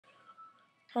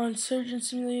on Surgeon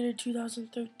Simulator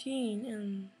 2013,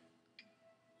 and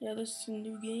yeah, this is a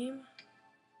new game.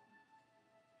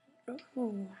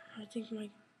 Oh, I think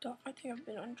I've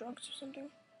been on drugs or something.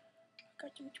 I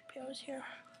got some pills here.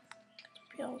 Got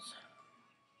some pills.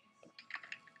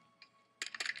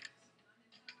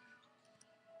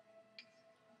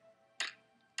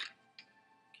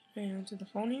 Okay, onto the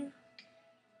phone here.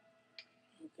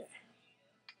 Okay.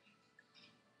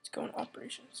 Let's go in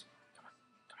operations. Come on,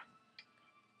 come on.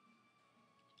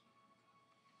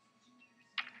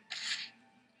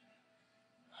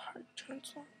 Hard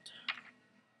transplant.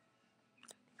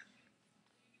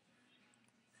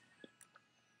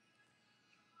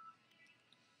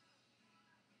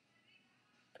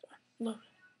 Load,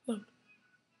 load.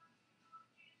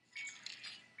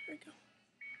 There we go.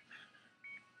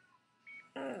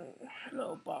 Oh,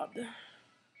 hello, Bob. Okay,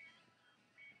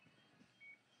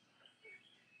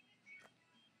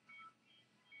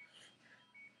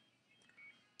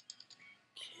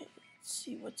 let's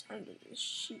see what's under this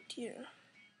sheet here.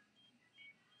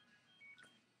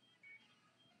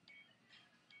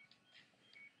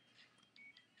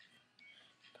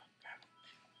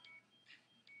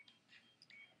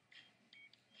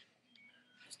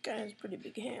 This guy has pretty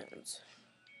big hands.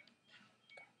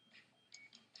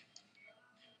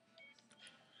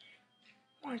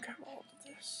 I want to grab all of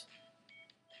this.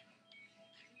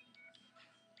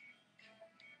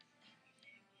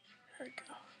 There we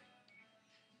go.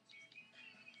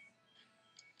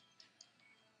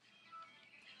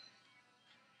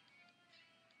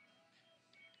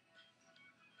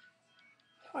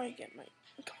 How do I get my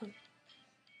gun?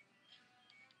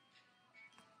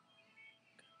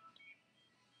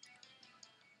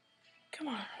 Come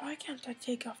on, why can't I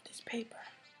take off this paper?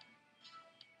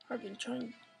 I've been trying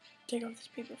to take off this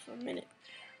paper for a minute.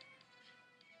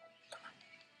 Come on,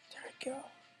 there we go.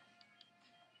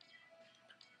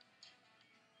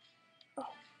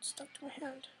 Oh, it's stuck to my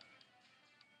hand.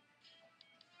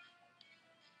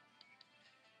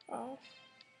 Oh.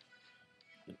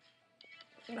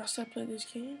 Last I played this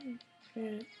game,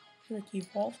 it like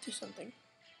evolved to something.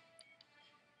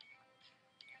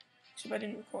 Except I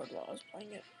didn't record while I was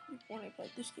playing it when I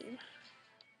played this game.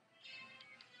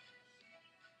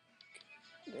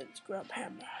 Let's grab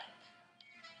hammer.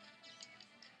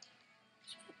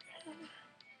 Let's grab hammer.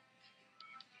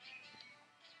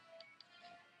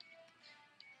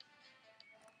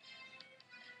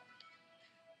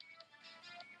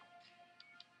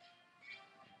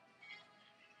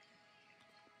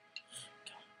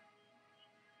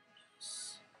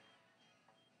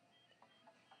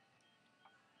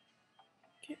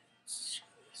 Okay, let's show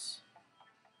this.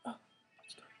 Oh,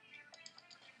 let's go.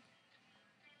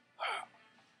 Wow.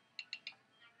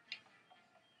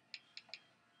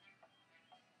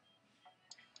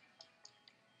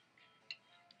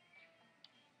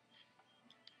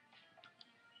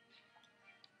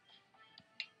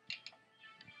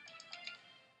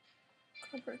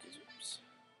 Can't break his ribs.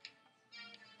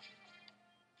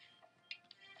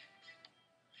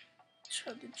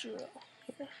 Try the drill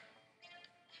here.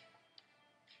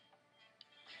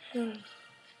 If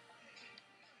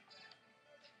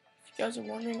you guys are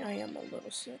wondering, I am a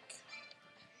little sick.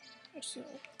 So,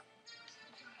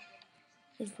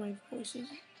 if my voice is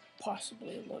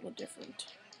possibly a little different.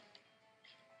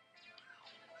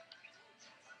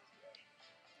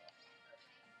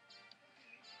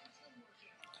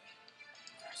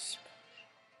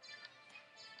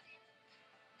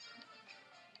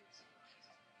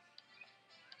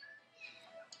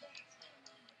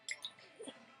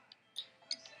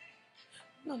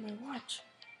 No, my watch.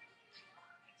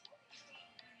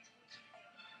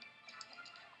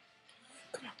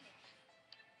 Come on.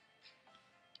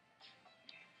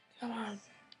 Come on.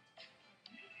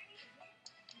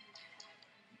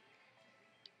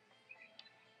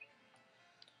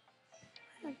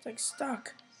 It's like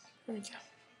stuck. There we go.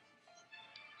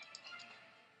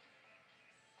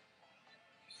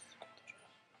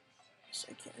 Yes,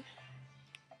 I can.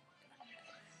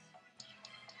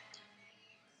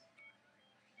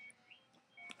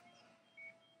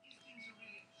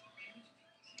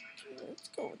 Let's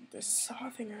go with this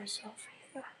softening ourselves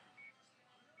here.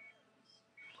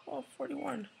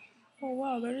 12:41. Oh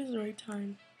wow, that is the right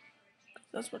time.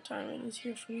 That's what time it is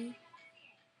here for me.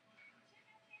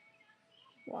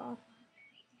 Wow.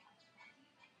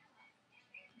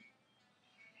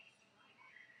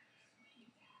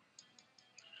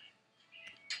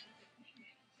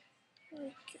 There we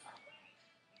go.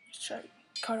 Let's try to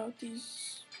cut out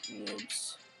these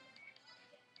ribs.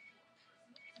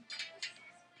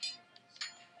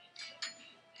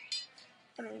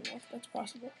 I don't even know if that's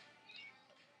possible.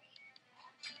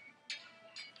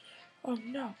 Oh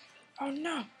no! Oh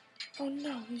no! Oh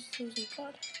no! He's losing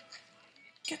blood.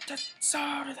 Get that saw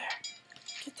out of there!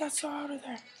 Get that saw out of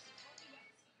there!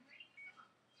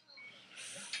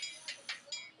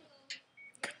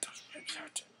 Get those ribs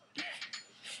out!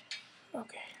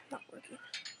 Okay, not working.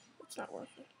 It's not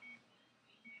working.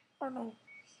 Oh no!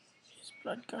 His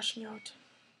blood gushing out.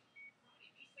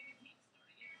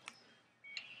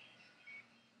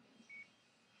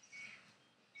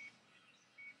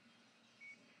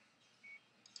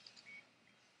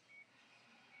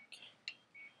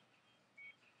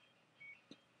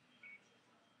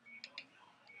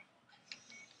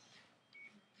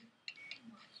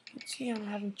 You can see I'm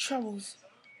having troubles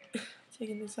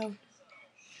taking this out.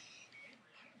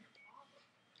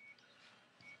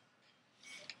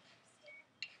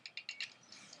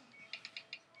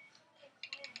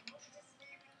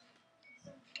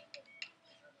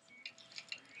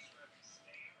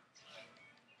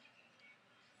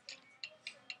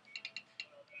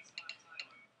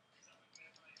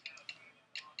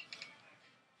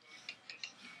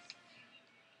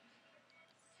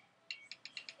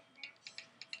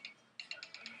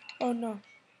 Oh no.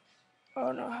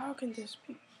 Oh no, how can this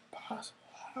be possible?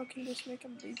 How can this make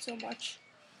him bleed so much?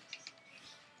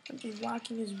 I'm just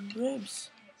whacking his ribs.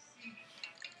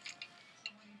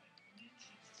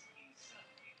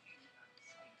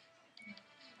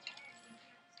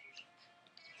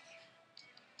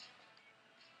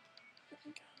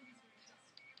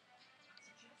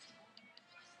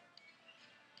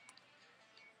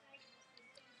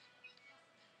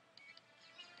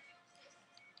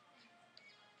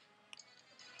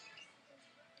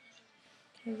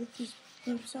 Can I rip these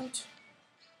ribs out?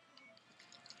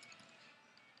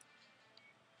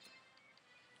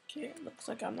 Okay, it looks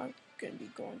like I'm not going to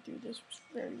be going through this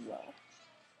very well.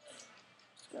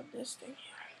 Let's grab this thing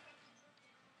here.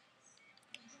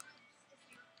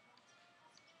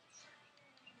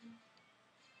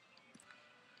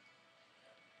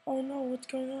 Oh no, what's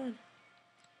going on?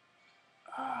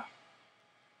 Ah,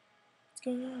 what's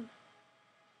going on?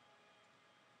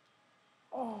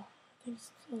 Oh, I think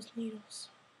it's those needles.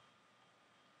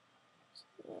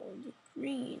 Oh, the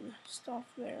green stuff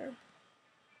there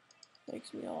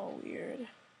makes me all weird.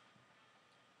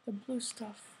 The blue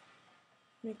stuff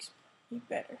makes me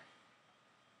better.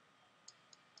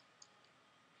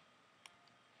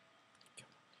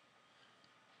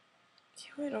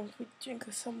 Why don't we drink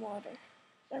some water?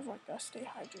 Everyone gotta stay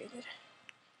hydrated.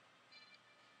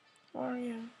 Oh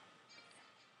yeah.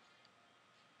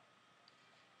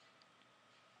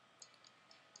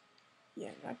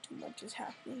 Yeah, not too much is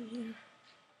happening here.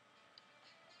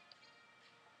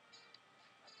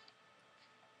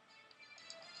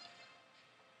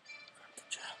 Grab the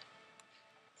gel.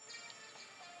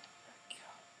 There we go.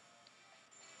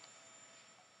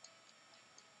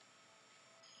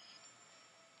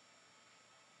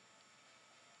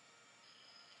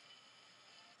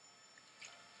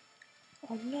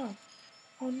 Oh no.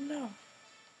 Oh no.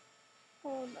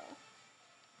 Oh no.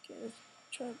 Okay, let's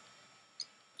try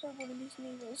one of these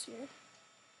needles here.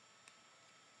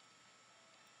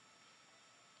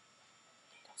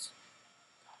 Needles.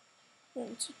 God.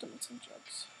 Let's put them in some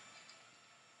drugs.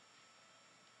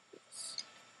 Yes.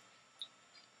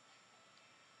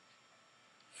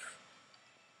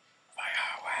 Fire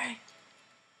away!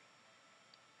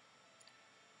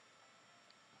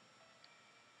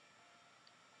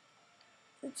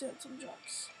 Let's add some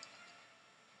drugs.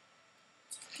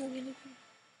 Let's give anything.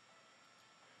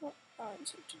 Oh,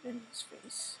 insert it in his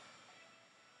face.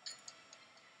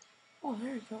 Oh,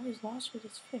 there we go. His lost rate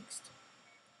is fixed.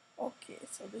 Okay,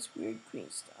 so this weird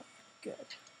green stuff.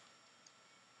 Good.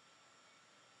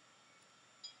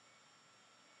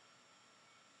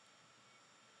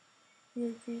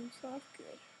 Weird green stuff.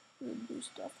 Good. Weird blue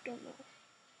stuff. Don't know.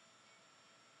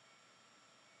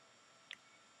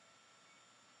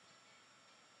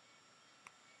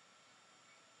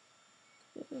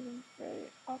 This is a very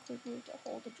awkward way to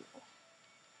hold a drill.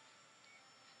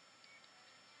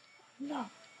 No,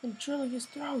 I'm drilling his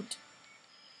throat.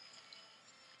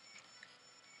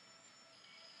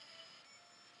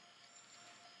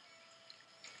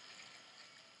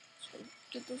 So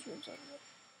get those ribs out of there.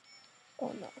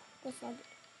 Oh no, that's not good.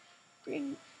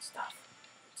 Green stuff.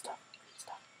 Green stuff. Green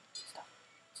stuff. Green stuff.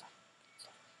 Green stuff. Green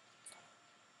stuff. Green stuff.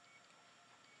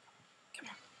 Come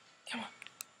on. Come on.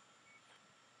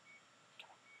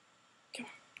 Come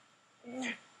on. Come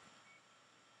on.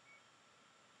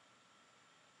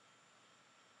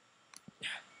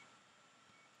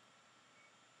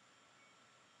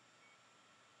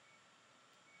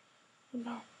 Oh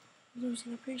no, we're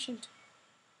losing a patient.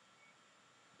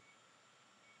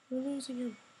 We're losing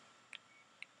him.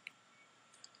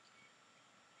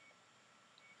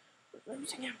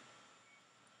 losing him.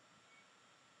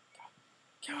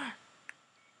 Come on.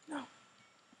 No.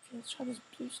 Okay, let's try this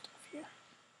blue stuff here.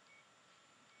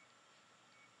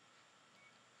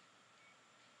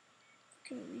 I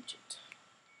can reach it.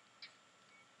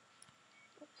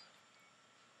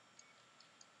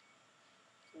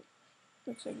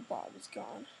 Looks like Bob is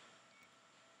gone.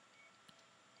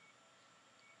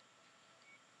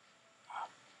 Bob,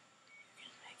 you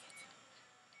can make it.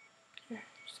 Here,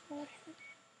 just go ahead.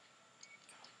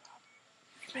 Come on, Bob.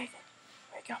 You can make it.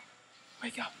 Wake up.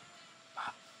 Wake up.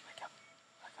 Bob, wake up.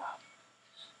 Wake up.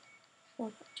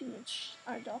 Well, Demon's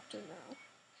our doctor now.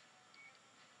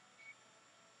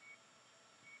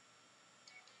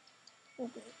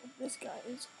 Okay, well, this guy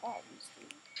is obviously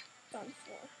done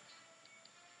for.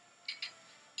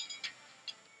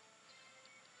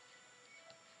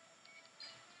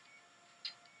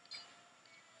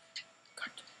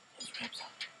 Cut his ribs out.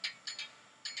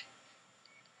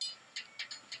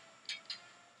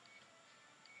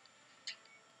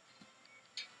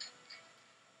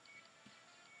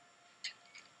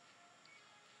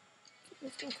 Okay,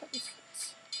 let's go cut his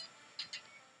face.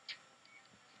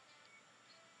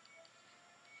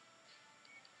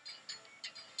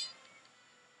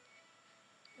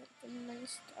 The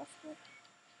nice stuff there.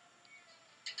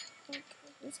 Okay,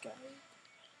 this guy.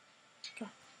 Go.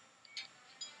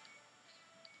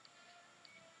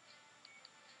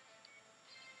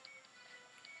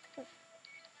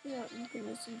 Yeah, you can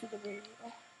listen to the radio. You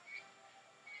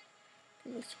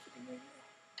can listen to the radio.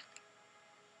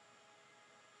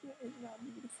 Yeah, isn't that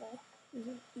beautiful?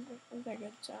 Isn't that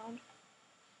good sound?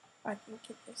 I think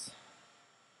it is.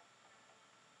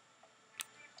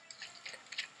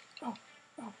 Oh,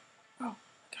 oh, oh,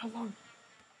 how long?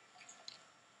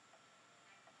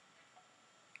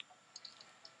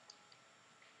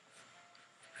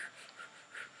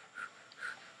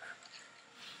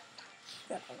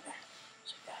 That over there.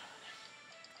 Check that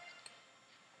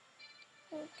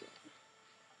over there. Okay.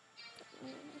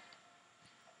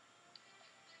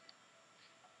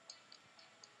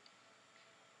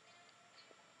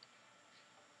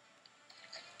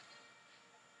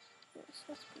 Yes,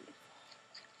 that's beautiful.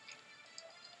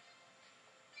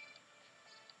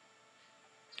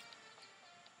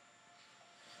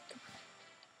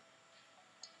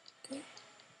 Okay.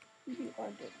 You are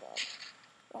good, Bob.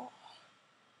 Oh.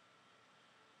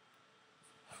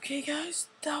 Okay, guys,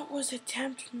 that was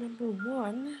attempt number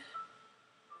 1.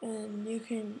 And you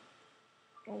can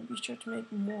be sure to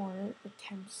make more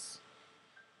attempts.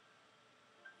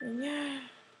 And yeah,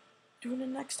 do it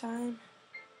next time.